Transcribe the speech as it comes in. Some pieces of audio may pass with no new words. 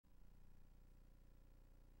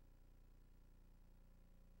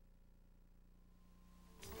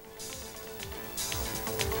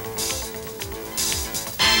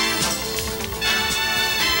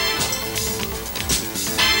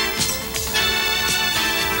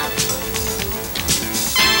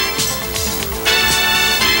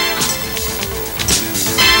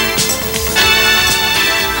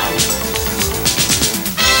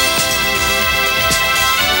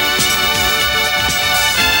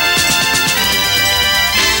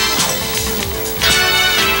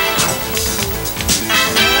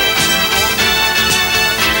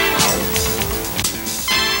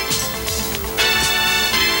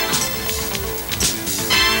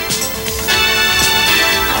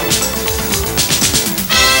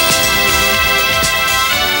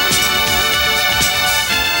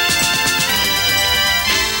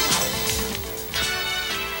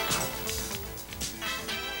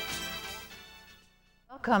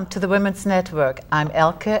Welcome to the Women's Network. I'm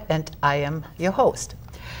Elke and I am your host.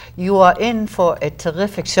 You are in for a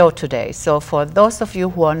terrific show today, so for those of you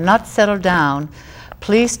who are not settled down,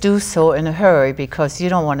 please do so in a hurry because you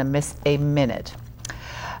don't want to miss a minute.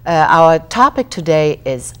 Our topic today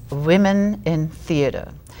is women in theater,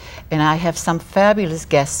 and I have some fabulous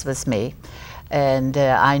guests with me, and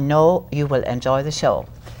I know you will enjoy the show.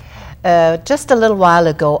 Just a little while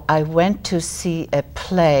ago, I went to see a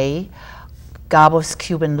play, Garbo's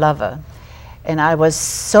Cuban Lover, and I was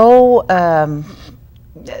so,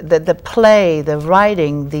 the play, the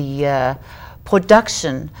writing, the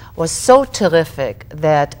production was so terrific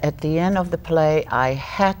that at the end of the play I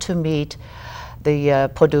had to meet the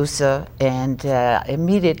producer, and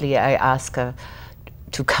immediately I asked her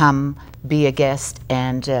to come be a guest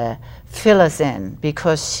and fill us in,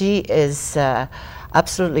 because she is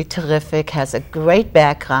absolutely terrific, has a great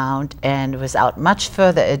background, and without much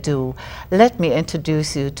further ado, let me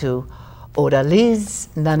introduce you to Odalys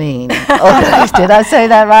Nanin. Odalys, did I say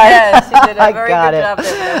that right? Yes, you did a very good job with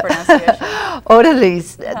the pronunciation.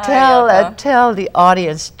 Odalys, tell the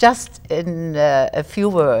audience just in a few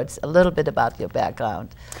words a little bit about your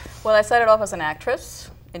background. Well, I started off as an actress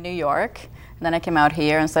in New York. Then I came out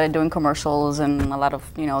here and started doing commercials and a lot of,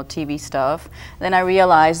 TV stuff. Then I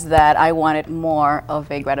realized that I wanted more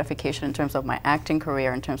of a gratification in terms of my acting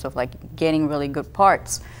career, in terms of like getting really good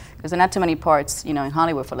parts, because there are not too many parts, in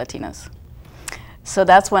Hollywood for Latinas. So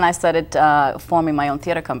that's when I started forming my own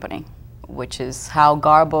theater company, which is how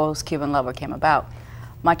Garbo's Cuban Lover came about.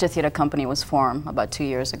 Macha Theatre company was formed about 2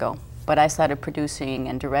 years ago, but I started producing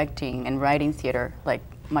and directing and writing theater like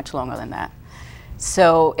much longer than that.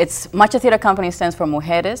 So Macha Theatre Company stands for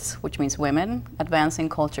Mujeres, which means women, advancing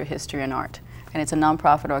culture, history, and art. And it's a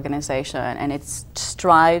nonprofit organization, and it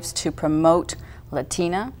strives to promote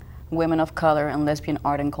Latina, women of color, and lesbian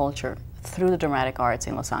art and culture through the dramatic arts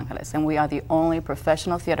in Los Angeles. And we are the only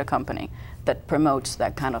professional theater company that promotes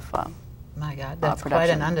that kind of My God, that's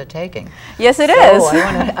quite an undertaking. Yes, it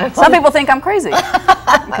is. Some people think I'm crazy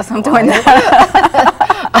because I'm doing that.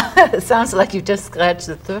 It sounds like you just scratched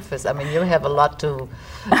the surface. I mean, you have a lot to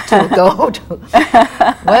go to.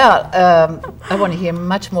 Well, I want to hear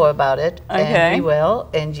much more about it, and we will.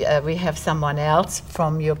 And we have someone else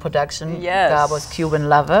from your production, Garbo's Cuban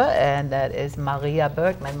Lover, and that is Maria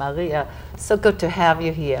Bergman. Maria, so good to have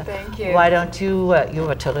you here. Thank you. Why don't you, you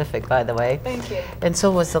were terrific, by the way. Thank you. And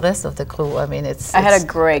so was the rest of the crew. I mean, I had a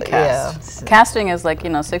great cast. Casting is like,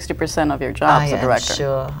 60% of your job as a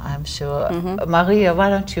director. I'm sure. Maria, why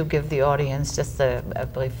don't you give the audience just a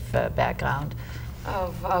brief background?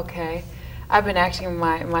 Oh, okay. I've been acting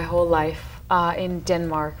my whole life in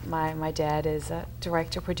Denmark. My dad is a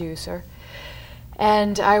director-producer.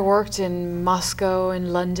 And I worked in Moscow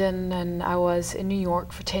and London, and I was in New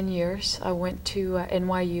York for 10 years. I went to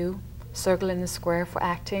NYU, Circle in the Square, for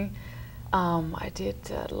acting. I did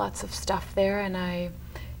lots of stuff there, and I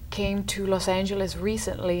came to Los Angeles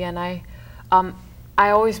recently, and I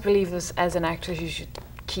always believe this, as an actress, you should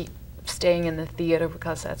keep staying in the theater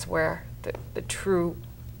because that's where the true,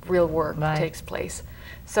 real work takes place.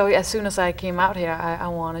 So as soon as I came out here, I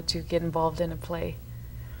wanted to get involved in a play.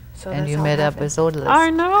 So and you met up with Odalys. I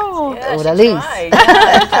know. Yeah, Odalys. She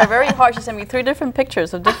tried very hard. She sent me 3 different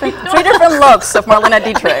pictures of three different looks of Marlene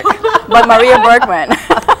Dietrich, but Maria Bergman.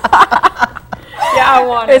 Yeah, I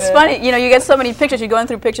wanted It's funny, you get so many pictures, you're going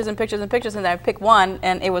through pictures and pictures and pictures, and then I pick one,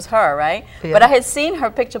 and it was her, right? Yeah. But I had seen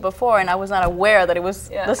her picture before, and I was not aware that it was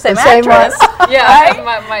the same actress. Yeah, right?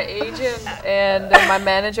 my agent and my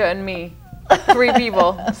manager and me. 3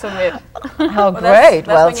 people submit. How great!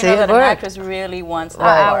 That's when you know it that worked. an actress really wants that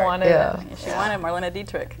I wanted it. She wanted Marlene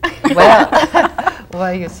Dietrich.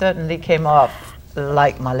 Well, you certainly came off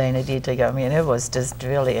like Marlene Dietrich. I mean, it was just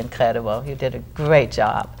really incredible. You did a great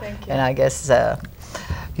job. Thank you. And I guess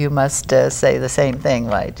you must say the same thing,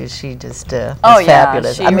 right? She just was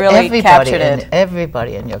fabulous. She really captured it.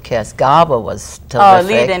 Everybody in your cast. Garbo was terrific. Oh,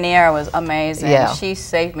 Lee Denier was amazing. Yeah. She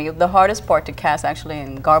saved me. The hardest part to cast, actually,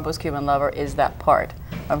 in Garbo's Cuban Lover is that part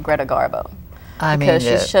of Greta Garbo. Because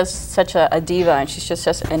she's just such a diva, and she's just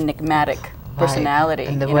such an enigmatic personality.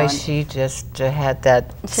 And the way she just had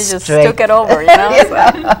that She just took it over,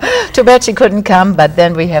 Too bad she couldn't come, but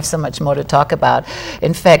then we have so much more to talk about.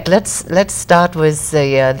 In fact, let's start with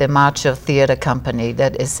the Macha Theatre Company.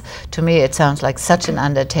 That is, to me, it sounds like such an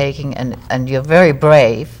undertaking, and you're very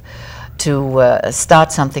brave to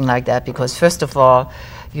start something like that, because first of all,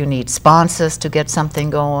 you need sponsors to get something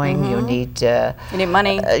going. You need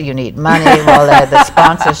money. You need money. Well, the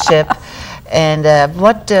sponsorship. And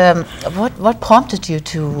what prompted you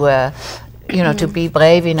to you know, to be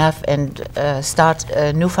brave enough and start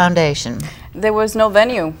a new foundation? There was no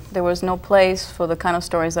venue. There was no place for the kind of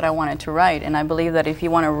stories that I wanted to write. And I believe that if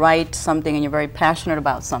you want to write something and you're very passionate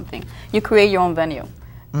about something, you create your own venue.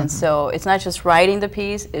 And so it's not just writing the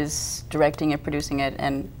piece, it's directing it, producing it,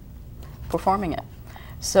 and performing it.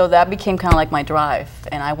 So that became kind of like my drive.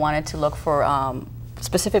 And I wanted to look for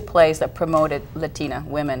specific plays that promoted Latina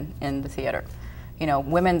women in the theater. You know,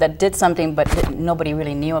 women that did something but nobody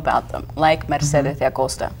really knew about them, like Mercedes de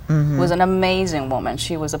Acosta, who was an amazing woman.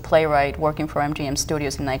 She was a playwright working for MGM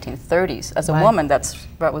Studios in the 1930s. As a woman, that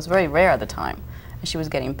was very rare at the time. And she was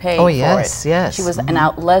getting paid for it. Yes. She was an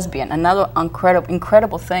out lesbian, another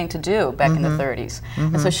incredible thing to do back in the 30s.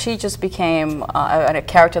 And so she just became a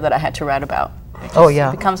character that I had to write about.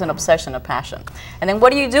 It becomes an obsession, a passion. And then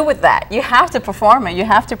what do you do with that? You have to perform it, you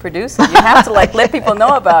have to produce it, you have to like let people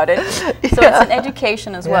know about it. So it's an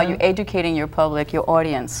education as well. You're educating your public, your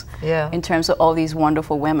audience, in terms of all these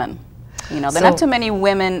wonderful women. You know, there are not too many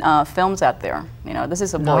women films out there. You know, this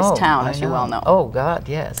is a boys' town, as you well know. Oh God,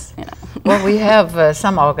 yes. You know. Well, we have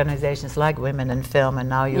some organizations like Women in Film, and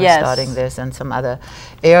now you're starting this and some other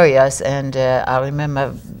areas. And I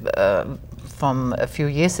remember from a few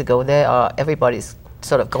years ago, everybody's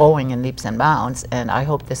sort of growing in leaps and bounds, and I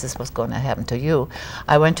hope this is what's going to happen to you.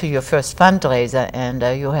 I went to your first fundraiser, and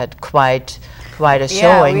you had quite a showing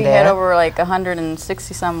there. Yeah, we had over like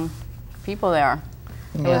 160 some people there.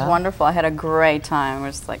 It was wonderful. I had a great time. It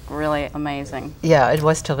was like really amazing. Yeah, it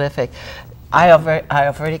was terrific. I have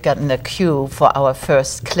already gotten the cue for our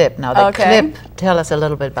first clip. Now the clip, tell us a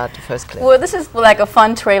little bit about the first clip. Well, this is like a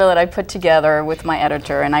fun trailer that I put together with my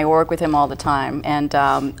editor, and I work with him all the time. And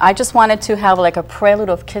I just wanted to have like a prelude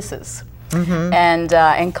of kisses. And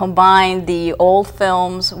combine the old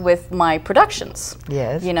films with my productions.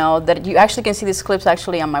 Yes. You know, that you actually can see these clips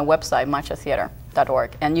actually on my website,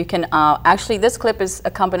 machatheatre.org. And you can actually, this clip is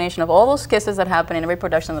a combination of all those kisses that happen in every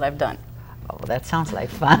production that I've done. Oh, that sounds like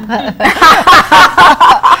fun.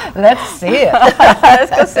 Let's see it. Let's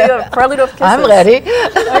go see the prelude of kisses. I'm ready.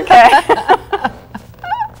 Okay.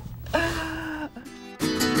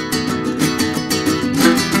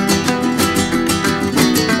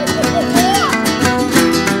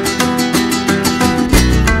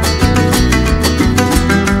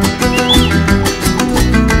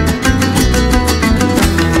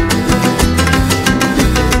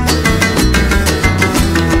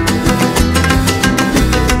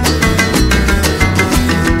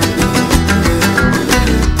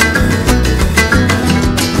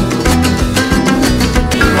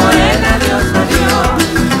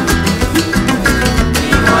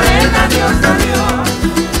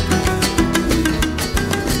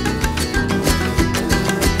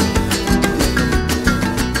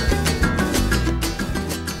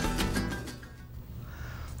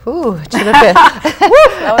 Ooh, it should have been.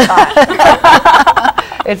 That was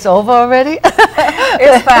hot. It's over already?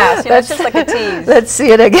 It's fast. You know, it's just like a tease. Let's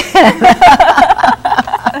see it again.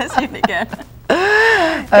 Let's see it again.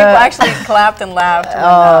 People actually clapped and laughed when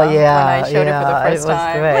I showed it for the first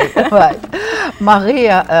time. It was great. Right.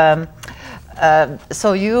 Maria,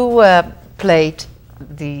 so you played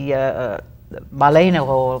the Marlene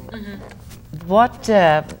role.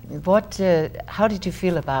 How did you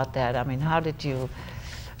feel about that? I mean, how did you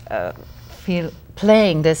feel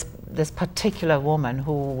playing this particular woman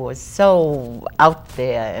who was so out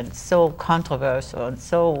there and so controversial and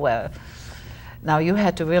so now you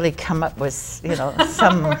had to really come up with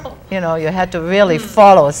some you had to really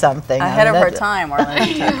follow something ahead of her time,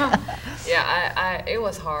 Marlene. Yeah, it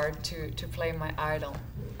was hard to play my idol.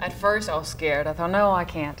 At first I was scared. I thought, no, I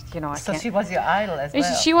can't. I can't. So she was your idol as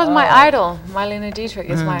well. She was my idol. Marlene Dietrich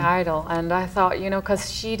is my idol, and I thought,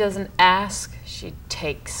 because she doesn't ask, she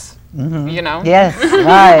takes. Yes,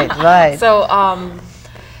 right. So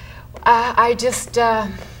I just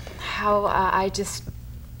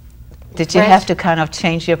Did you have to kind of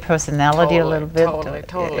change your personality a little bit?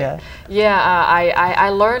 Totally. I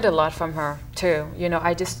learned a lot from her too.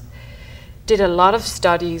 I just did a lot of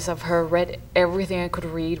studies of her, read everything I could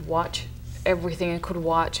read, watch everything I could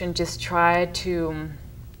watch, and just tried to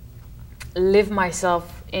live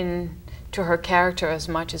myself into her character as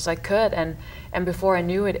much as I could. And before I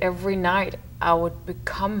knew it, every night I would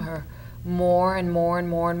become her more and more and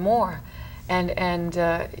more and more. And in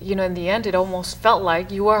the end, it almost felt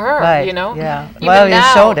like you were her. Right. Yeah. Well, you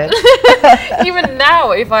showed it. Even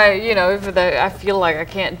now, if I feel like I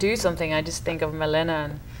can't do something, I just think of Melena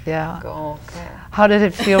and go, okay. How did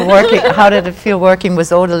it feel working? How did it feel working with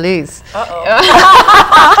Odalys?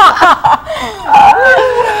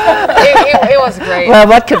 It was great. Well,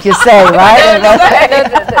 what could you say, right?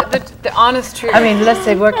 the honest truth. I mean, let's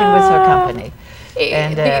say working with her company.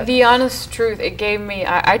 And the honest truth, it gave me,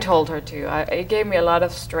 I told her to, it gave me a lot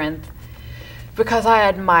of strength because I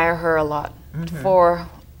admire her a lot. For,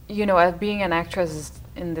 you know, as being an actress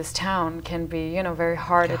in this town can be, you know, very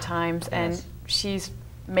hard at times, and she's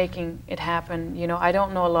making it happen. You know, I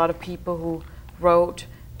don't know a lot of people who wrote,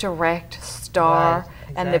 direct, star,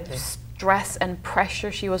 and the stress and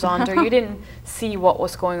pressure she was under. You didn't see what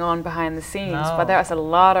was going on behind the scenes, but there was a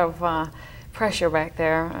lot of pressure back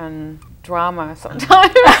there and drama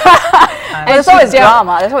sometimes. There's always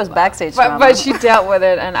drama. There's always backstage drama. But she dealt with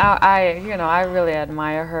it, and I you know, I really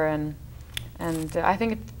admire her, and I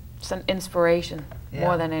think it's an inspiration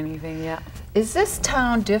more than anything. Yeah. Is this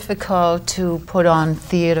town difficult to put on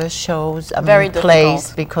theater shows? I Very mean, plays,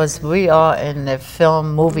 difficult. because we are in the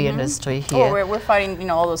film movie industry here. Oh, we're fighting, you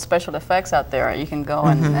know, all those special effects out there. You can go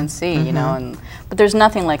and see, you know, but there's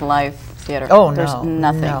nothing like live theater. Oh, there's no,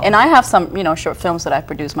 nothing. no. And I have some, you know, short films that I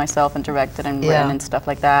produced myself and directed and written and stuff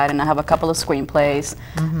like that. And I have a couple of screenplays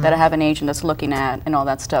that I have an agent that's looking at and all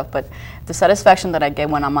that stuff. But the satisfaction that I get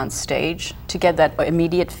when I'm on stage to get that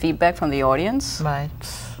immediate feedback from the audience. Right.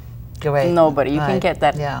 Great. Nobody. You can get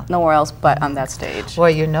that nowhere else but on that stage. Well,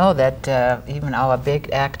 you know that even our big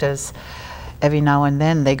actors, every now and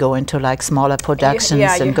then they go into like smaller productions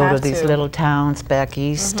and go to these little towns back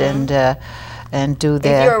east and do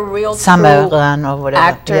their if you're a real summer run or whatever.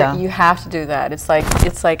 Actor, you have to do that. It's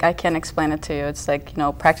like I can't explain it to you. It's like, you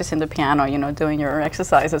know, practicing the piano, you know, doing your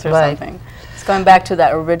exercises or something. It's going back to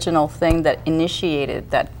that original thing that initiated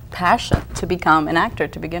that passion to become an actor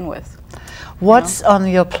to begin with. What's on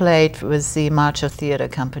your plate with the Macha Theatre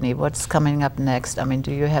company? What's coming up next? I mean,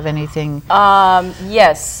 do you have anything?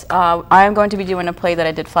 Yes, I am going to be doing a play that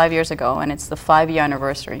I did 5 years ago, and it's the 5-year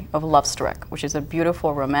anniversary of Love Struck, which is a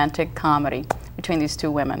beautiful romantic comedy between these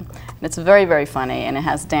two women. And it's very, very funny, and it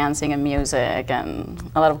has dancing and music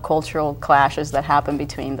and a lot of cultural clashes that happen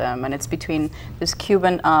between them. And it's between this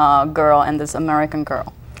Cuban girl and this American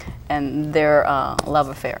girl and their love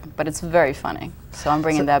affair. But it's very funny. So I'm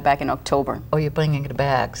bringing that back in October. Oh, you're bringing it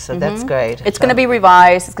back, so that's great. It's going to be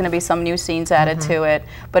revised. It's going to be some new scenes added to it.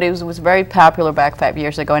 But it was very popular back 5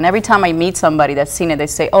 years ago. And every time I meet somebody that's seen it, they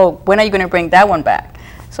say, oh, when are you going to bring that one back?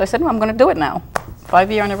 So I said, well, I'm going to do it now.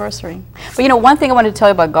 5-year anniversary. But you know, one thing I wanted to tell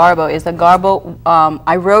you about Garbo is that Garbo,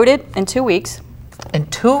 I wrote it in 2 weeks. In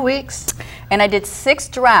 2 weeks? And I did 6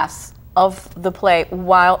 drafts of the play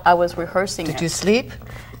while I was rehearsing it. Did you sleep?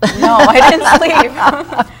 No, I didn't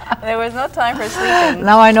sleep. There was no time for sleeping.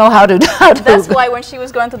 Now I know how to do it. That's why when she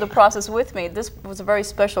was going through the process with me, this was a very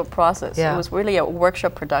special process. Yeah. It was really a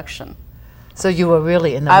workshop production. So you were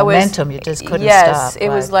really in the momentum, you just couldn't stop. Yes, it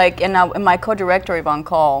was like, and my co-director, Yvonne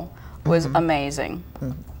Call, was amazing.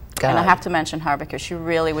 And I have to mention her because she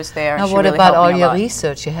really was there. Now and she what really about all helped me a your lot.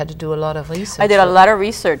 research? You had to do a lot of research. I did a lot of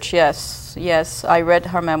research, yes. Yes, I read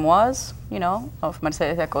her memoirs, you know, of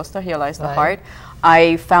Mercedes Acosta, Here Lies the Heart.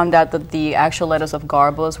 I found out that the actual letters of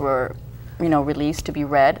Garbo's were, you know, released to be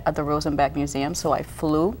read at the Rosenbach Museum, so I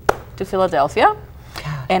flew to Philadelphia.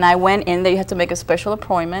 And I went in there. You had to make a special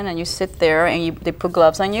appointment, and you sit there, and they put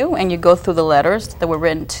gloves on you, and you go through the letters that were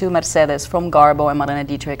written to Mercedes from Garbo and Marlene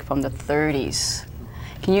Dietrich from the 30s.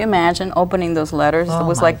 Can you imagine opening those letters? It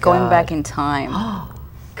was like going back in time.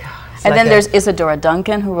 And then there's Isadora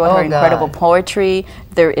Duncan, who wrote her incredible poetry.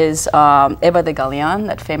 There is Eva de Galean,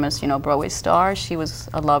 that famous, you know, Broadway star. She was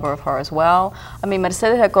a lover of her as well. I mean,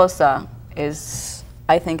 Mercedes Acosta is,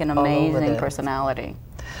 I think, an amazing personality.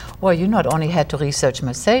 Well, you not only had to research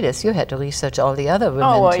Mercedes, you had to research all the other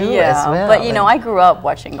women too as well. But you know, I grew up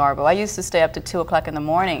watching Garbo. I used to stay up to 2 o'clock in the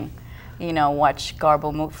morning, you know, watch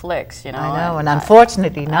Garbo move flicks, you know. I know, and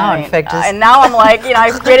unfortunately now, in fact, and now I'm like, you know,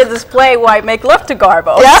 I've created this play where I make love to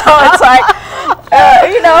Garbo. Yeah. So it's like,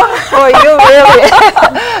 you know.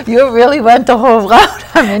 Oh, you really went the whole route.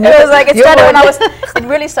 I mean, it was like, it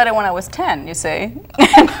really started when I was 10, you see.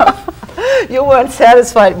 You weren't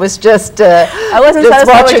satisfied with just I wasn't just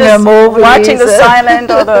satisfied watching with just her movies. watching the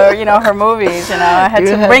silent or the, you know, her movies. You know, I had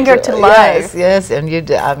to bring her to life. Yes, yes, and you.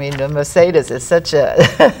 I mean, the Mercedes is such a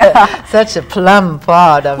such a plum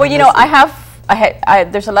part. I well, mean, you know,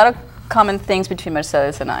 there's a lot of common things between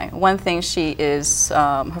Mercedes and I. One thing, she is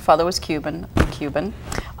her father was Cuban.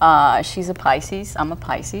 She's a Pisces. I'm a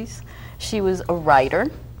Pisces. She was a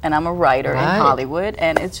writer. And I'm a writer in Hollywood,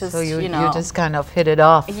 and it's just, so you know, just kind of hit it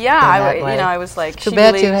off. Yeah, you know, I was like, too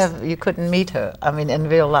bad you couldn't meet her. I mean, in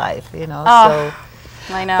real life, you know. Oh,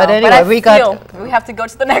 so. I know. But anyway, we have to go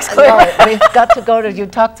to the next clip. We've got to go to. You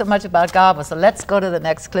talked so much about Garbo, so let's go to the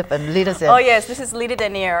next clip and lead us in. Oh yes, this is Lida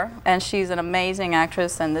Denier, and she's an amazing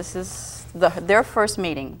actress, and this is their first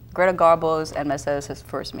meeting. Greta Garbo's and Mercedes'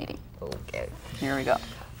 first meeting. Okay. Here we go.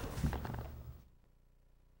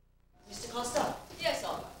 Mr. Costa. Yes,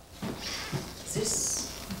 Olga.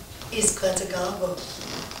 This is Greta Garbo.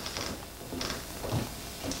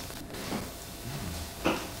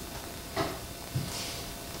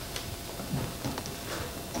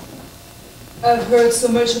 I've heard so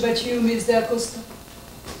much about you, Miss Da Costa.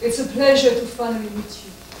 It's a pleasure to finally meet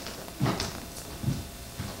you.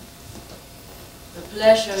 The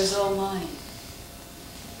pleasure is all mine,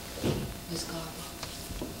 Miss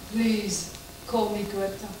Garbo. Please, call me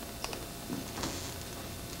Greta.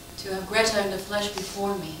 To have Greta in the flesh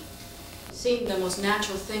before me seemed the most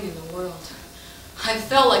natural thing in the world. I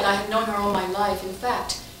felt like I had known her all my life. In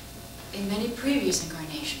fact, in many previous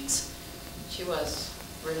incarnations, she was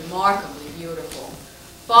remarkably beautiful,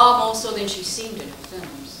 far more so than she seemed in her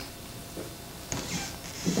films.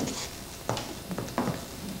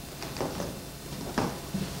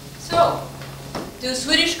 So, do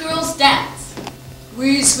Swedish girls dance?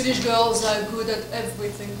 We Swedish girls are good at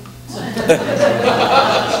everything.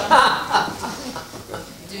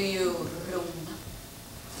 Do you rumba?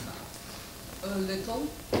 A little.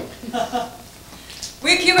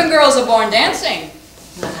 We Cuban girls are born dancing.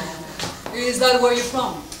 Is that where you're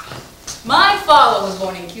from? My father was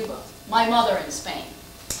born in Cuba, my mother in Spain.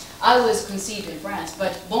 I was conceived in France,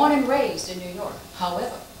 but born and raised in New York.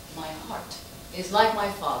 However, my heart is like my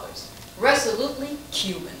father's, resolutely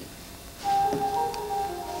Cuban.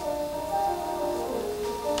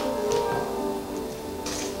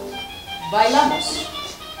 Bailamos.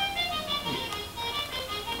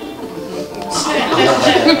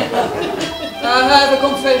 I have a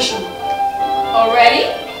confession. Already?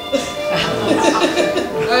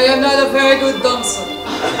 I am not a very good dancer.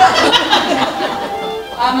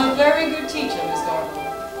 I'm a very good teacher, Miss Garbo.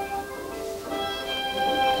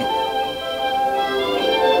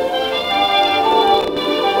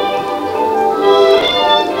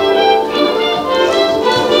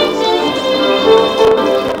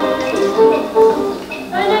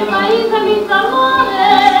 En el país de mis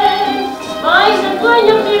amores, país de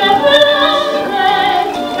sueños y de flores,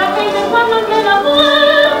 la gente cuando me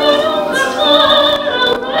enamora nunca podrá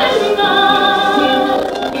terminar.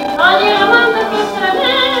 Hay el amante que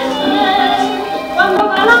estremece cuando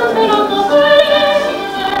galante los ofrece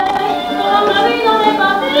toda una vida de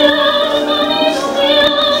pasión con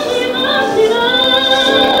ilusión y castidad.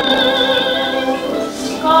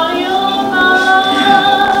 Carioca,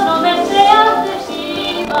 no me seas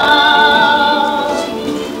decisiva.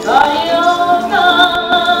 Carioca,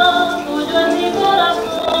 tuyo es mi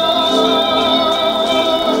corazón.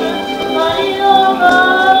 Carioca,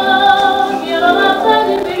 quiero darte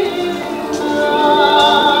mi vida.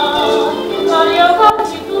 Carioca,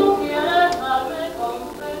 si tú quieres darme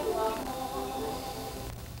completo amor.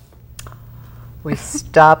 We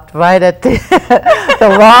stopped right at the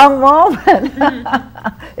wrong moment.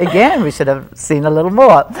 Again, we should have seen a little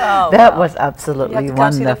more. Oh, That wow. was You absolutely have to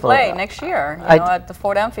come see the wonderful. play next year, I at the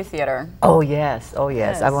Ford Amphitheater. Oh yes, oh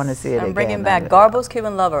yes, I want to see it again. I'm bringing back Garbo's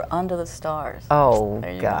Cuban Lover, Under the Stars. Oh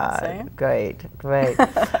There you go, God, see? great, great.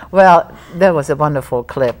 Well, that was a wonderful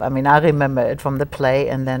clip. I mean, I remember it from the play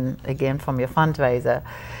and then again from your fundraiser.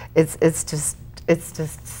 It's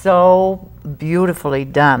just so beautifully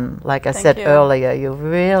done. Like I Thank said you. earlier, you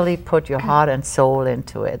really put your heart and soul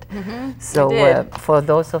into it. So I did. for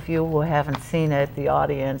those of you who haven't seen it, the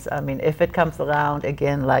audience, I mean, if it comes around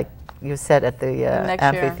again, like you said at the Next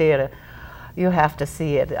year. amphitheater, you have to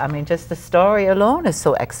see it. I mean, just the story alone is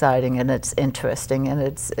so exciting and it's interesting and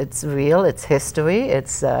it's real. It's history.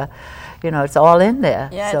 It's it's all in there.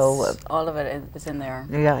 Yeah, So all of it is in there.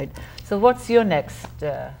 right. So what's your next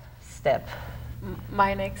step?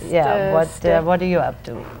 My next Yeah. step. What are you up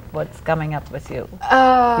to? What's coming up with you?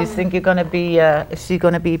 Um, You think you're gonna be? Is she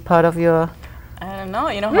gonna be part of your? I don't know.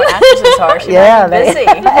 You know how actresses are. She Yeah, might be they-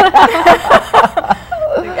 busy.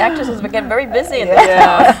 The actresses get very busy in this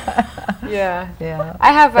town. yeah. Yeah.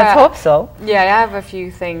 I have Let's hope so. Yeah, I have a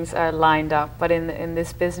few things lined up, but in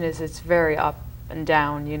this business, it's very up and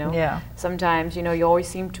down. You know. Yeah. Sometimes you always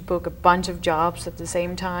seem to book a bunch of jobs at the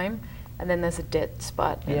same time, and then there's a dead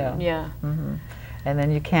spot. and Yeah. And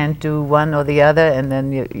then you can't do one or the other, and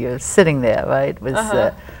then you're sitting there, right,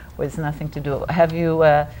 with nothing to do. Have you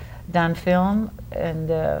done film and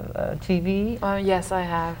TV? Yes, I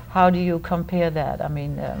have. How do you compare that? I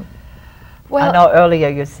mean, I Well, know earlier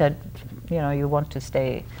you said, you want to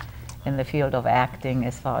stay in the field of acting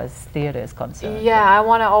as far as theater is concerned. yeah, I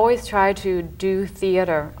want to always try to do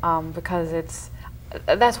theater because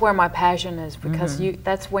that's where my passion is. Because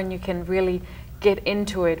that's when you can really get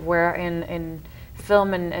into it. Where in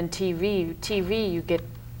film and TV. TV, you get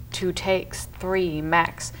 2 takes, 3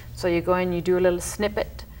 max. So you go in, you do a little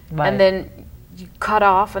snippet, Right. and then you cut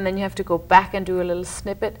off, and then you have to go back and do a little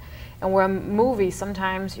snippet. And where a movie,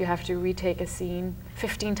 sometimes you have to retake a scene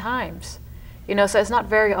 15 times. You know, so it's not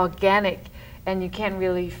very organic, and you can't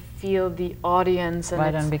really feel the audience. And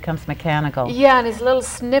Right, and it becomes mechanical. yeah, and it's little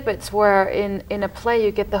snippets where in a play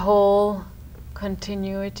you get the whole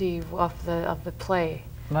continuity of the play.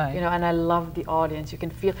 Right. You know, and I love the audience. You can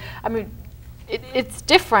feel. I mean, it's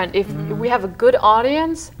different. If we have a good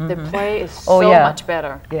audience, the play is so much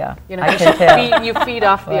better. Yeah, You know, I can tell. you feed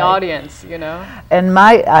off the Right. audience. You know. And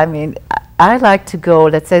I mean, I like to go,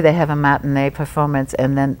 let's say they have a matinee performance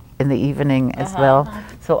and then in the evening as well.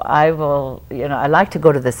 So I will, you know, I like to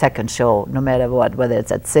go to the second show, no matter what, whether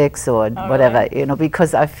it's at 6 or whatever, you know,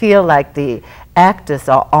 because I feel like the actors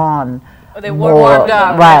are on. They were warmed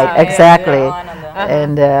up. Right, Yeah, exactly. they're on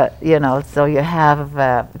the- And, you know, so you have,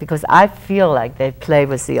 because I feel like they play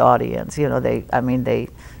with the audience, you know, they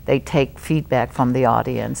take feedback from the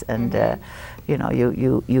audience and, you know,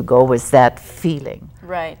 you go with that feeling.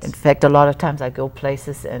 Right. In fact, a lot of times I go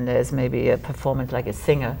places and there's maybe a performance like a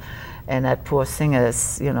singer, and that poor singer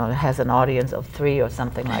is, you know, has an audience of 3 or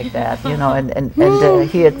something like that, you know, and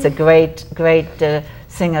here it's a great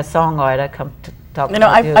singer-songwriter come to talk You know,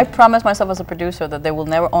 about you. I promised myself as a producer that there will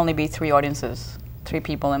never only be 3 audiences, 3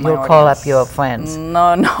 people in my You'll audience. call up your friends.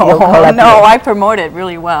 No, You'll call up no, your- I promote it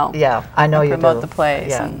really well. Yeah, I know I you promote do. the plays,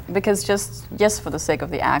 Yeah. and because just for the sake of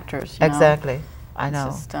the actors. You know? Exactly. I It's know.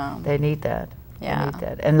 just, They need that. They yeah. need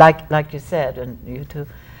that. And like you said, and you too,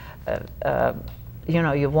 you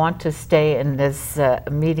know, you want to stay in this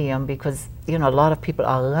medium because, you know, a lot of people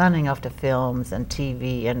are running after films and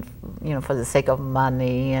TV and, you know, for the sake of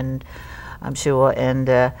money, and I'm sure, and,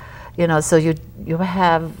 you know, so you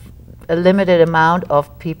have a limited amount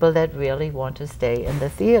of people that really want to stay in the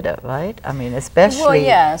theater, right? I mean, especially Well,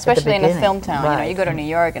 yeah, at the especially in a beginning. film town. You know, Right. you go to New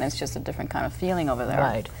York and it's just a different kind of feeling over there.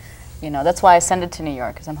 Right. You know, that's why I send it to New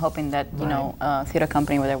York, because I'm hoping that, you know, a theater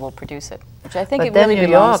company over there will produce it, which I think But it then really New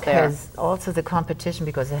belongs York there. has also the competition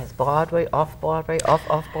because it has Broadway, off Broadway.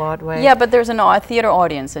 Yeah, but there's a theater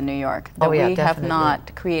audience in New York that Oh, yeah, we have definitely.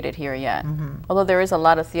 not created here yet. Although there is a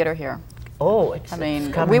lot of theater here. Oh, it's I mean,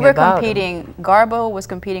 it's coming we were about. competing, Garbo was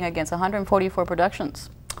competing against 144 productions.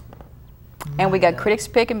 And we got Critics'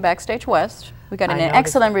 Pick in Backstage West. We got I an noticed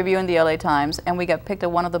excellent review in the LA Times, and we got picked as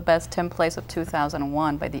one of the best 10 plays of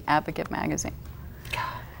 2001 by the Advocate magazine.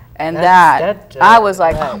 And I was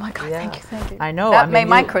like, oh my God, yeah. thank you. I know. That I mean, made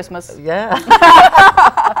my you- Christmas. Yeah.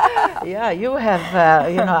 Yeah, you have,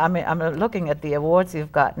 you know, I mean, I'm looking at the awards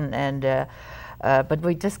you've gotten, and, but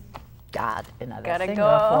we just got another Gotta singer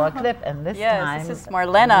go. for a clip, and this Yes, time, this is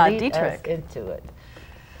Marlena lead us Dietrich. into it.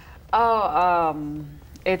 Oh,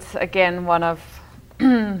 it's again one of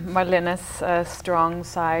Marlena's strong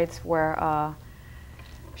sides where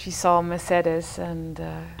she saw Mercedes and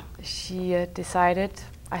she decided,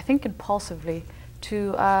 I think impulsively,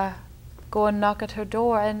 to go and knock at her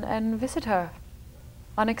door and visit her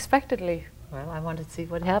unexpectedly. Well, I want to see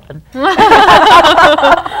what happened. Lots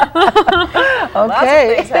of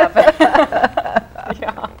Okay. things happen.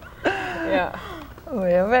 Yeah. Yeah.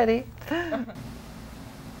 We're ready.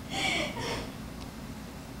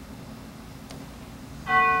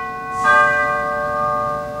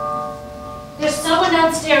 There's someone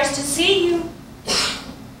downstairs to see you.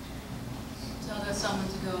 Tell that someone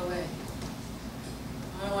to go away.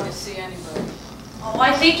 I don't want to see anybody. Oh,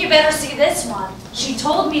 I think you better see this one. She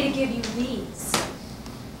told me to give you these.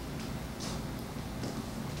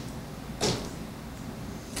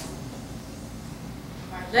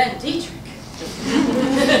 Marlene Dietrich.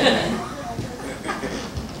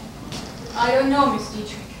 I don't know, Miss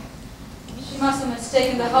Dietrich. She must have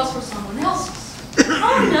mistaken the house for someone else's.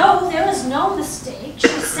 Oh, no, there is no mistake. She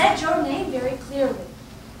said your name very clearly.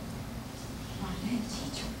 Marlene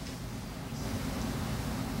Dietrich.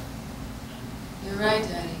 You're right,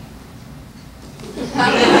 Daddy. This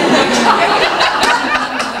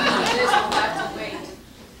will have to wait.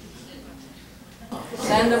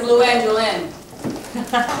 Send the Blue Angel in.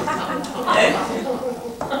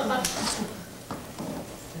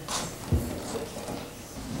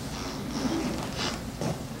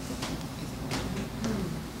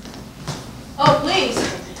 Oh, please,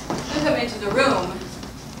 do come into the room.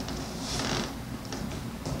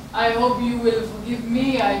 I hope you will forgive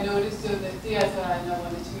me. I noticed you in the theater and I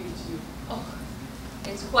wanted to meet you. Oh,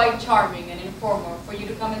 it's quite charming and informal for you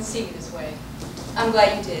to come and see me this way. I'm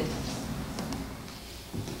glad you did.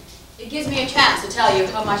 It gives me a chance to tell you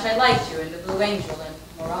how much I liked you in the Blue Angel in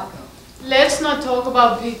Morocco. Let's not talk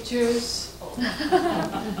about pictures. Oh,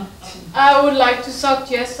 I would like to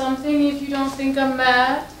suggest something if you don't think I'm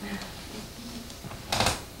mad.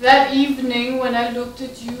 That evening when I looked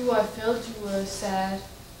at you, I felt you were sad.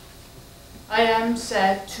 I am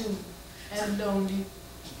sad too, and lonely.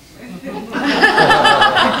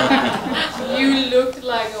 You looked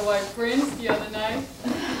like a white prince the other night.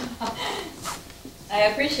 I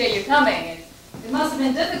appreciate you coming. It must have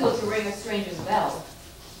been difficult to ring a stranger's bell.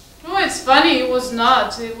 Oh, it's funny, it was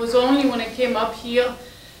not. It was only when I came up here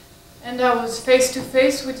and I was face to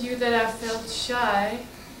face with you that I felt shy.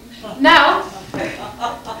 Now,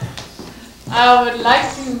 I would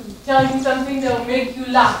like to tell you something that will make you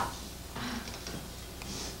laugh.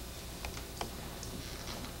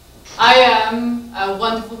 I am a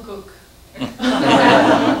wonderful cook.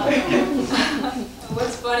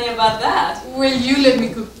 What's funny about that? Will you let me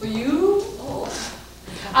cook for you?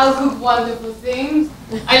 I'll cook wonderful things.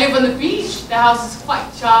 I live on the beach. The house is quite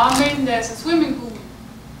charming. There's a swimming pool.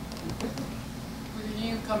 Will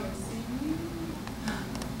you come and see me?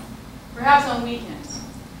 Perhaps on weekends.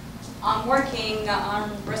 I'm working on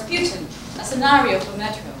Rasputin, a scenario for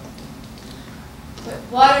Metro. But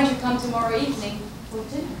why don't you come tomorrow evening for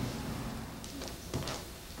dinner?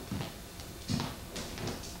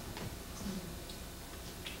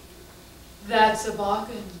 That's a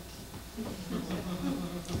bargain.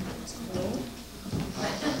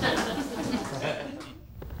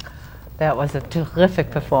 That was a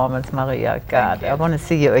terrific performance, Maria. God, I want to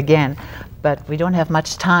see you again, but we don't have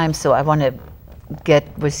much time, so I want to get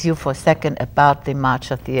with you for a second about the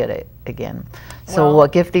Macha Theatre again. So Well,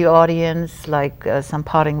 give the audience like some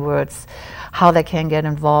parting words, how they can get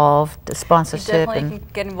involved, the You sponsorship. definitely can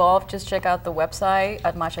get involved. Just check out the website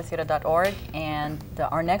at machatheatre.org. And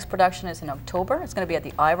our next production is in October. It's going to be at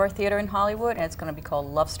the Ivar Theater in Hollywood, and it's going to be called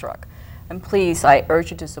Love Struck. And please, I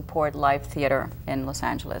urge you to support live theater in Los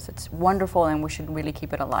Angeles. It's wonderful, and we should really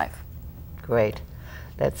keep it alive. Great.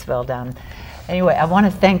 That's well done. Anyway, I want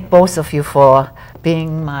to thank both of you for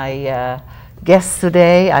being my guests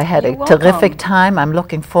today. I had You're a terrific welcome. time. I'm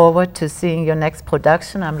looking forward to seeing your next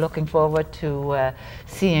production. I'm looking forward to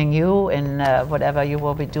seeing you in whatever you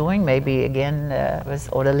will be doing, maybe again with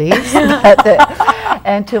Odalys.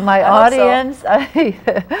 And to my I hope so. audience,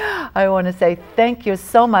 I want to say thank you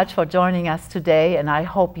so much for joining us today, and I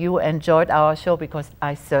hope you enjoyed our show, because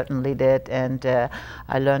I certainly did, and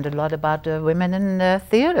I learned a lot about women in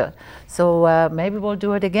theater. So maybe we'll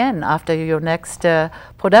do it again after your next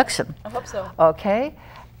production. I hope so. Okay,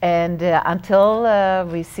 and until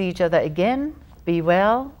we see each other again, be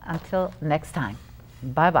well. Until next time.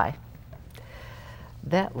 Bye-bye.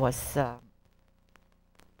 That was...